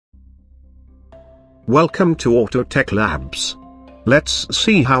Welcome to Autotech Labs. Let's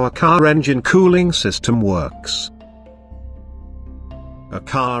see how a car engine cooling system works. A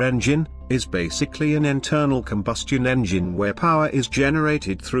car engine is basically an internal combustion engine where power is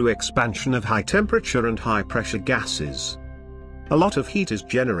generated through expansion of high temperature and high pressure gases. A lot of heat is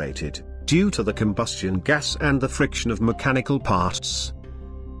generated due to the combustion gas and the friction of mechanical parts.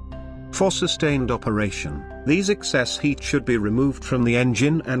 For sustained operation, these excess heat should be removed from the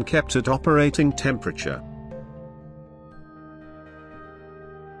engine and kept at operating temperature.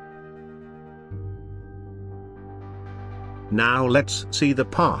 Now let's see the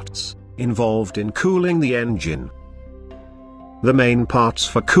parts involved in cooling the engine. The main parts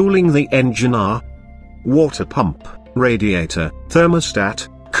for cooling the engine are water pump, radiator, thermostat,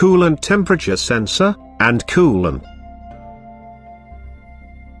 coolant temperature sensor, and coolant.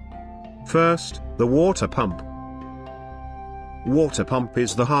 First, the water pump. Water pump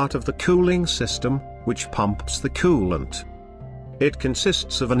is the heart of the cooling system, which pumps the coolant. It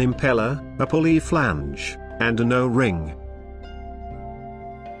consists of an impeller, a pulley flange, and an O-ring.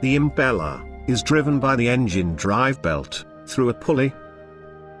 The impeller is driven by the engine drive belt through a pulley.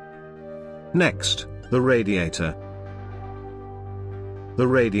 Next, the radiator. The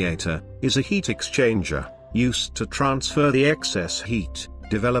radiator is a heat exchanger used to transfer the excess heat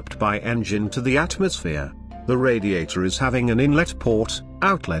developed by engine to the atmosphere. The radiator is having an inlet port,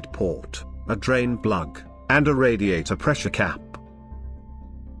 outlet port, a drain plug, and a radiator pressure cap.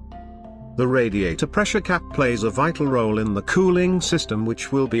 The radiator pressure cap plays a vital role in the cooling system,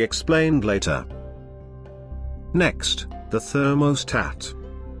 which will be explained later. Next, the thermostat.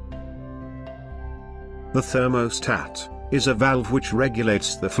 The thermostat is a valve which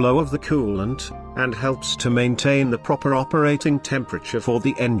regulates the flow of the coolant and helps to maintain the proper operating temperature for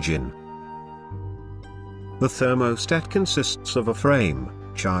the engine. The thermostat consists of a frame,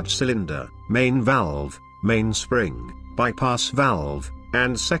 charge cylinder, main valve, main spring, bypass valve,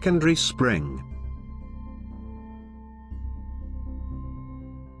 and secondary spring.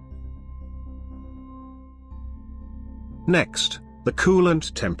 Next, the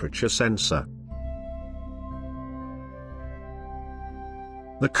coolant temperature sensor.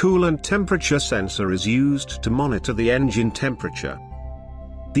 The coolant temperature sensor is used to monitor the engine temperature.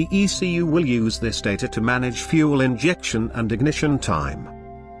 The ECU will use this data to manage fuel injection and ignition time.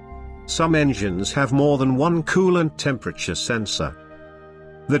 Some engines have more than one coolant temperature sensor.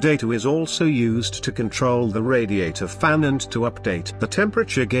 The data is also used to control the radiator fan and to update the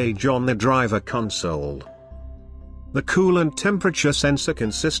temperature gauge on the driver console. The coolant temperature sensor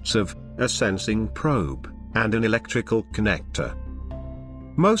consists of a sensing probe and an electrical connector.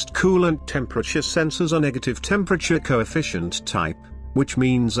 Most coolant temperature sensors are negative temperature coefficient type, which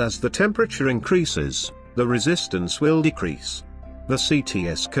means as the temperature increases, the resistance will decrease. The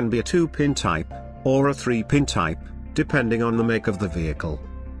CTS can be a 2-pin type, or a 3-pin type, depending on the make of the vehicle.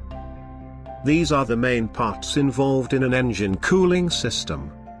 These are the main parts involved in an engine cooling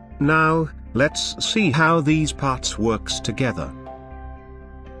system. Now, let's see how these parts works together.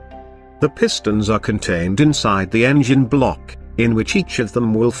 The pistons are contained inside the engine block, in which each of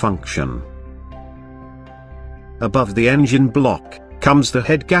them will function. Above the engine block comes the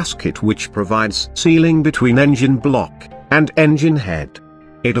head gasket, which provides sealing between engine block and engine head.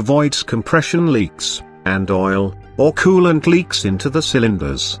 It avoids compression leaks and oil or coolant leaks into the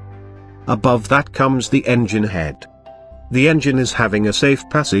cylinders. Above that comes the engine head. The engine is having a safe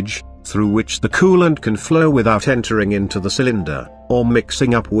passage through which the coolant can flow without entering into the cylinder or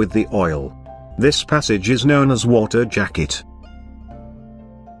mixing up with the oil. This passage is known as water jacket.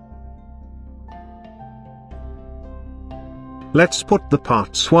 Let's put the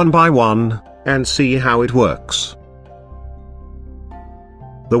parts one by one and see how it works.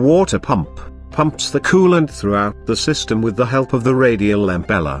 The water pump pumps the coolant throughout the system with the help of the radial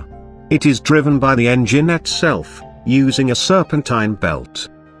impeller. It is driven by the engine itself, using a serpentine belt.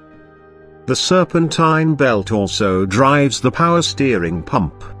 The serpentine belt also drives the power steering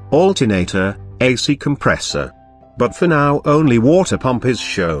pump, alternator, AC compressor. But for now only water pump is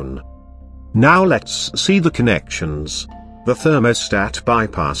shown. Now let's see the connections. The thermostat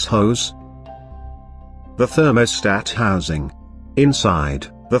bypass hose. The thermostat housing. Inside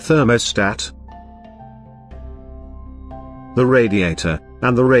the thermostat, the radiator,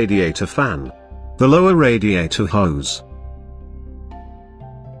 and the radiator fan. The lower radiator hose.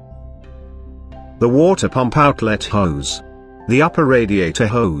 The water pump outlet hose. The upper radiator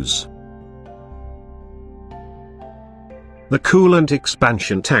hose. The coolant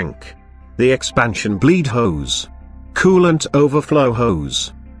expansion tank. The expansion bleed hose. Coolant overflow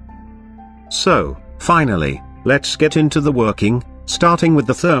hose. So, finally, let's get into the working, starting with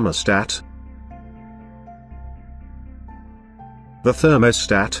the thermostat. The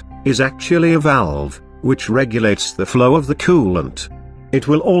thermostat is actually a valve, which regulates the flow of the coolant. It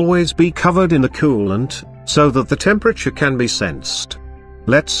will always be covered in the coolant, so that the temperature can be sensed.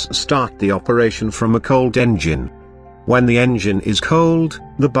 Let's start the operation from a cold engine. When the engine is cold,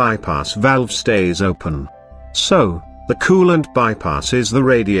 the bypass valve stays open. So, the coolant bypasses the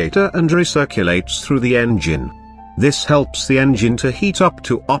radiator and recirculates through the engine. This helps the engine to heat up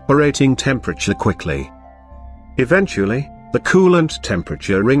to operating temperature quickly. Eventually, the coolant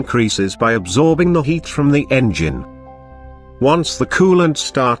temperature increases by absorbing the heat from the engine. Once the coolant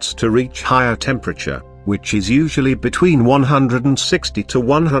starts to reach higher temperature, which is usually between 160 to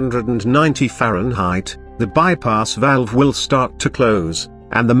 190 Fahrenheit, the bypass valve will start to close,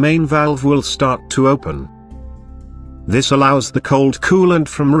 and the main valve will start to open. This allows the cold coolant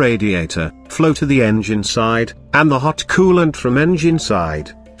from radiator flow to the engine side, and the hot coolant from engine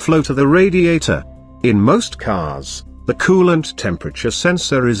side flow to the radiator. In most cars, the coolant temperature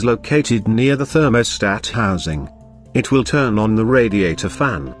sensor is located near the thermostat housing. It will turn on the radiator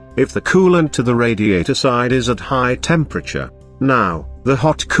fan if the coolant to the radiator side is at high temperature. Now, the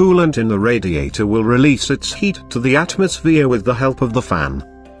hot coolant in the radiator will release its heat to the atmosphere with the help of the fan.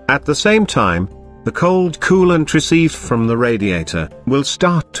 At the same time, the cold coolant received from the radiator will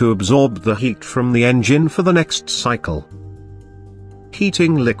start to absorb the heat from the engine for the next cycle.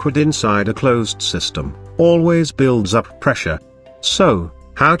 Heating liquid inside a closed system always builds up pressure. So,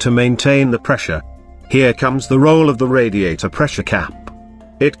 how to maintain the pressure? Here comes the role of the radiator pressure cap.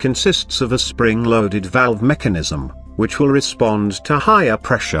 It consists of a spring-loaded valve mechanism, which will respond to higher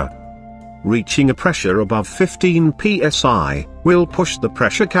pressure. Reaching a pressure above 15 psi will push the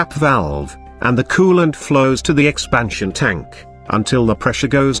pressure cap valve, and the coolant flows to the expansion tank, until the pressure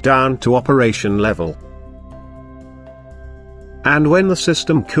goes down to operation level. And when the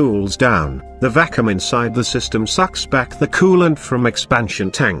system cools down, the vacuum inside the system sucks back the coolant from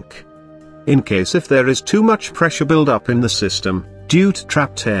expansion tank. In case if there is too much pressure build-up in the system, due to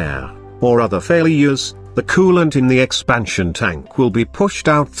trapped air, or other failures, the coolant in the expansion tank will be pushed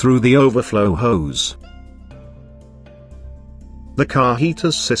out through the overflow hose. The car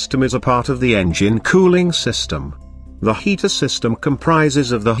heater system is a part of the engine cooling system. The heater system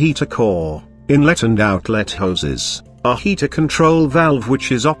comprises of the heater core, inlet and outlet hoses, a heater control valve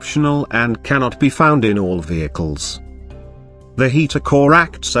which is optional and cannot be found in all vehicles. The heater core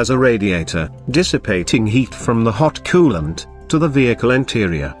acts as a radiator, dissipating heat from the hot coolant to the vehicle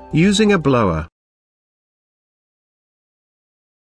interior, using a blower.